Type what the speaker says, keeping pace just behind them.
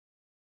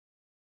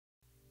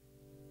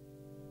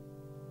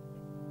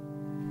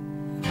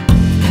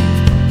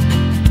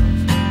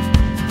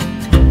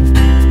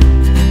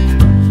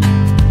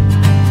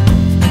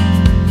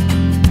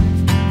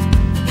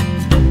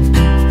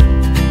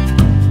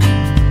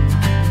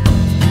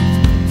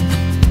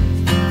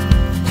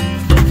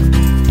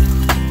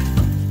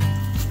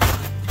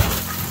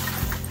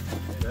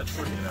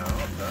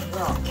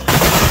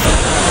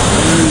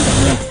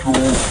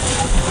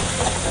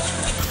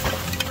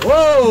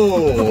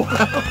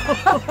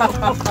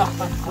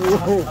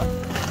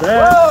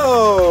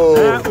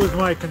That was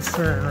my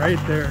concern right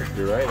there.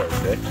 You're right,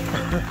 RJ.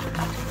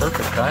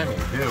 Perfect timing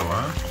too,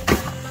 huh?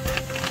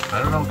 I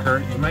don't know,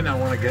 Kurt. You might not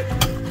want to get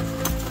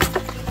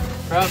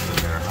cross in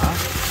there,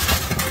 huh?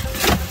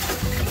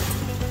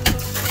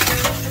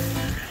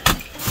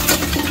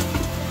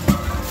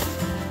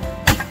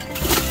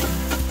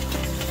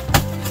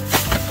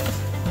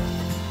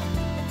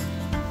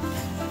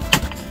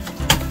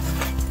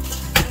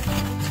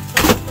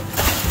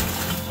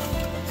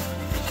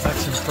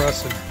 That's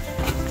impressive.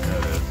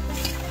 That is.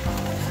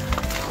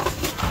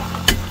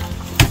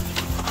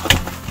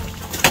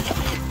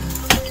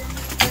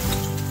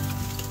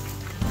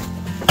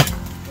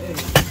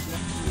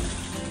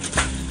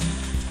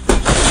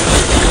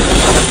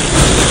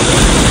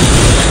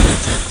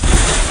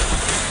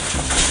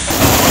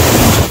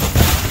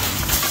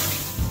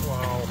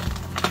 Wow.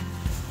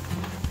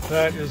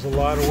 That is a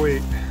lot of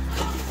weight.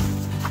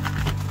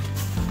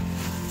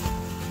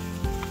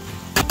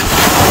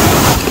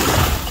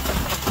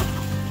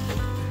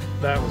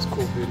 That was a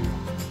cool video.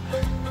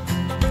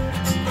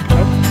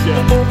 Oh,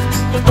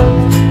 yeah.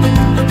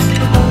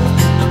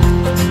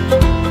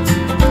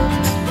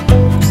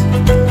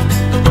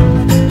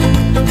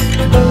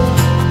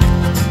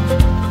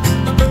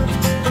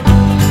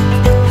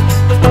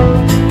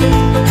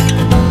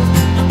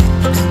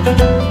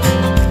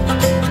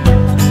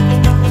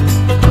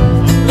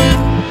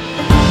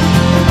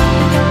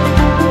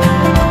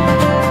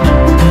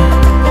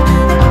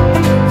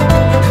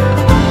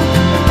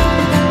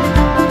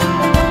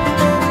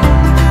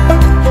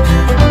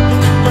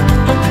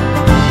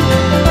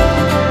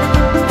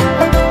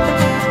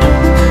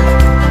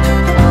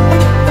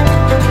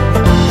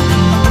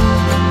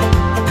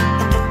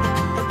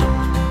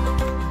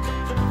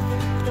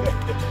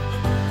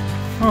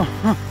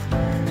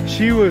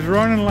 She was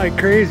running like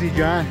crazy,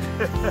 John.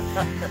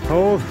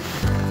 Oh,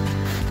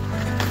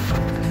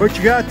 what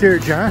you got there,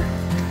 John?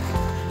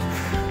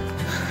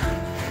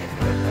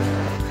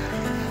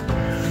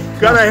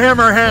 Got a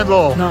hammer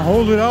handle. Now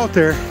hold it out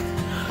there.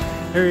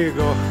 There you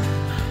go.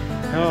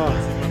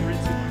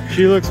 Oh,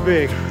 she looks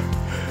big.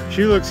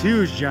 She looks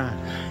huge, John.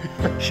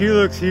 She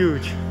looks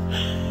huge.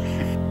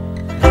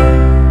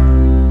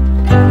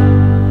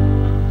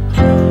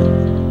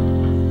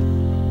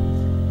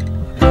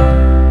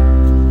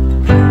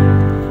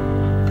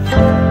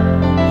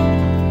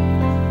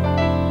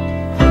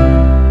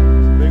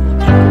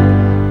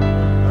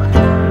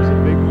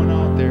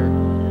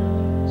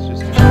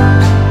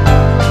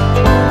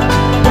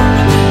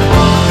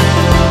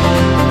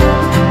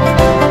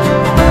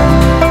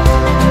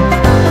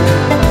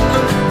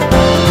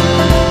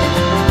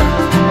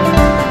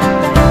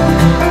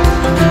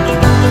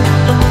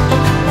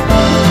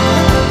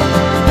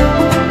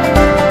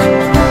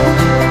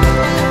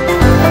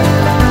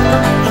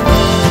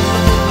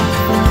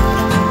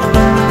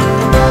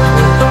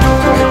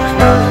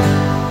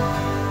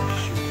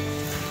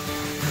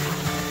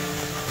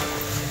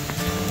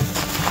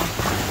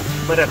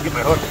 Might have to get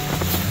my hook.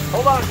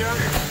 Hold on, John.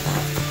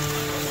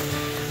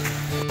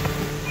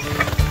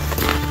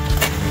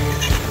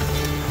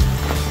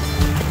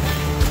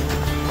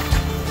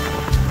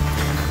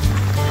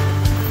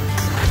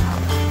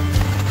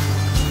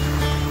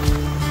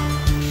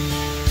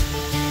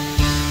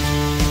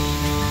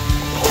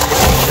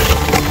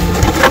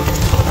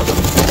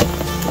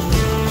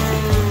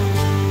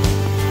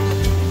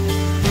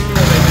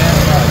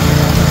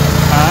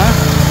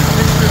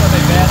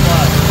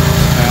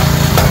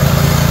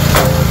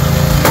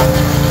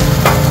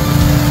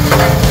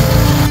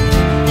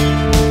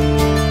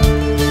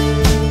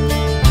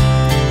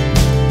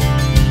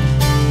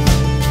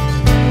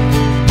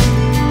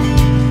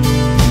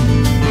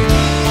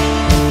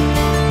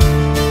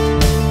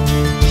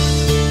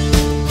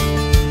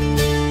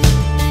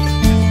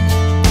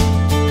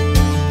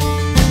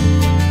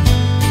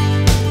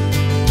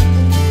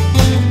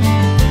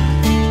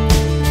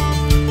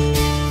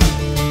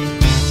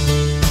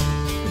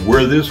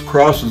 Where this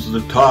crosses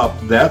the top,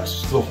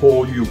 that's the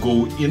hole you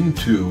go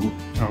into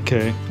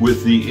Okay.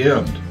 with the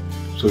end.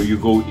 So you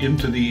go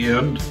into the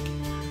end,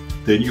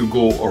 then you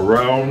go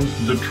around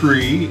the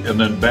tree and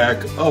then back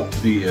up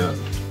the end.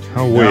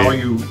 Oh Now wait.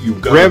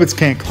 you've got Rabbits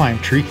can't climb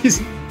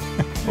trees.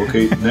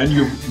 okay. Then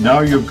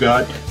you've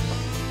got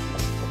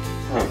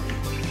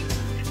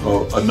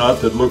a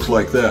knot that looks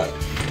like that.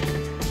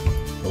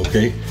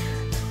 Okay,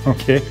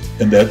 Okay.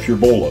 and that's your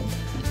bowline.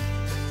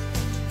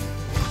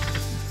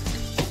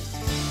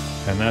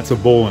 And that's a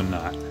bowline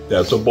knot.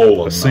 That's a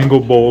bowline. A single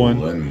bowline.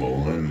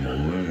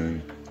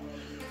 Bowling.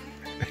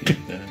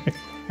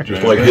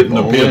 Just like hitting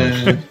the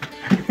pin.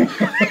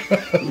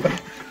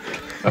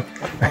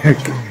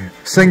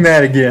 Sing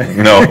that again.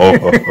 No.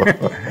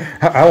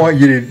 I want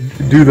you to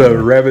do the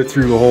rabbit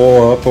through the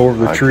hole, up over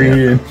the I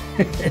tree, and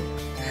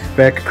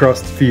back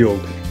across the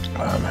field.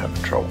 I'm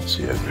having trouble.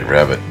 See, the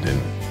rabbit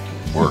didn't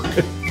work.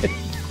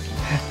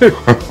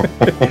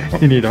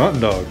 You need a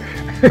hunting dog.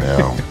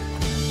 Yeah.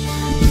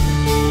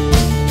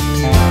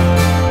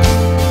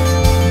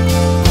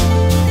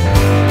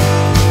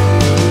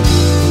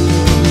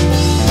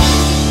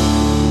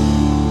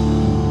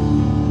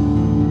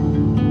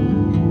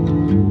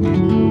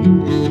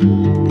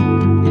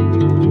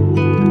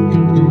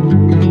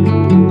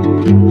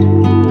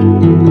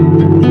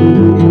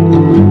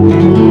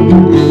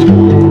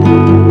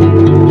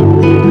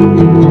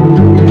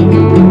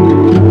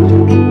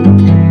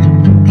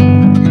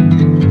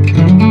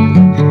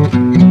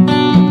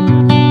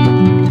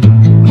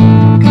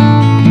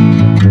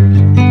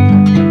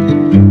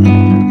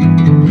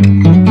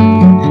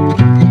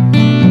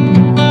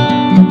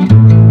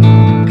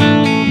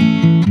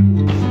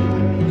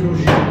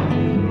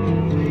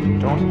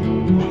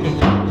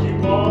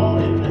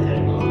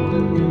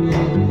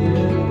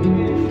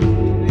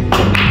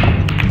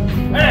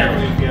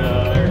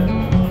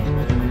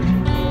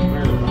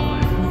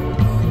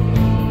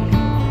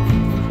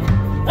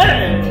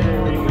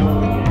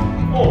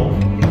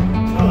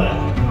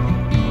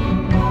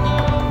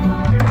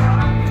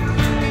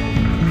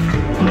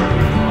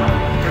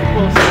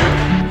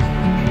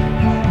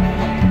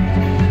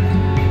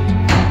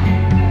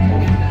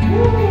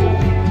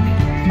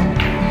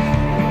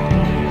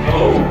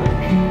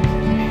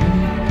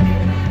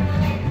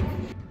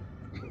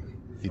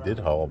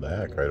 haul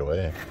back right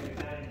away.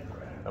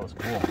 That was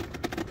cool.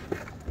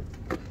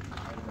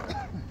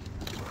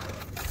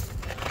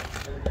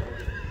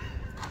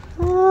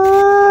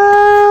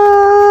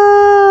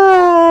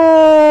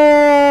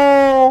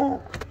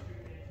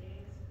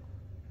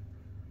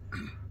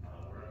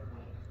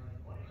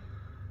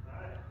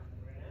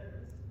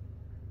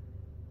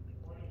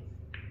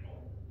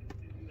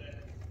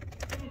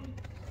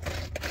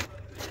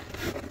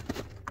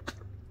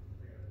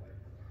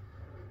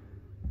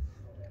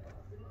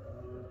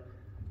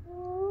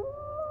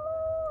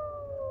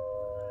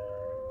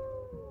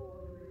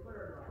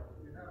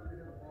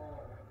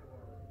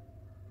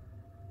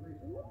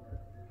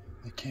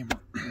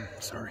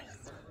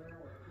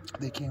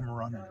 They came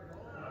running.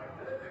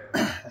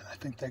 And I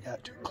think they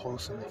got too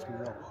close and they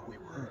figured out what we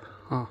were.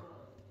 Huh.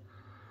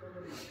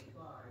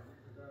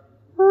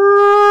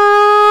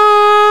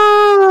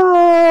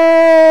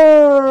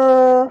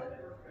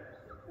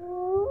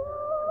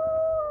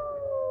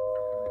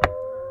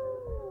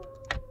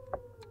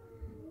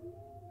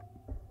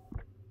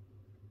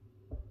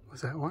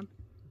 Was that one?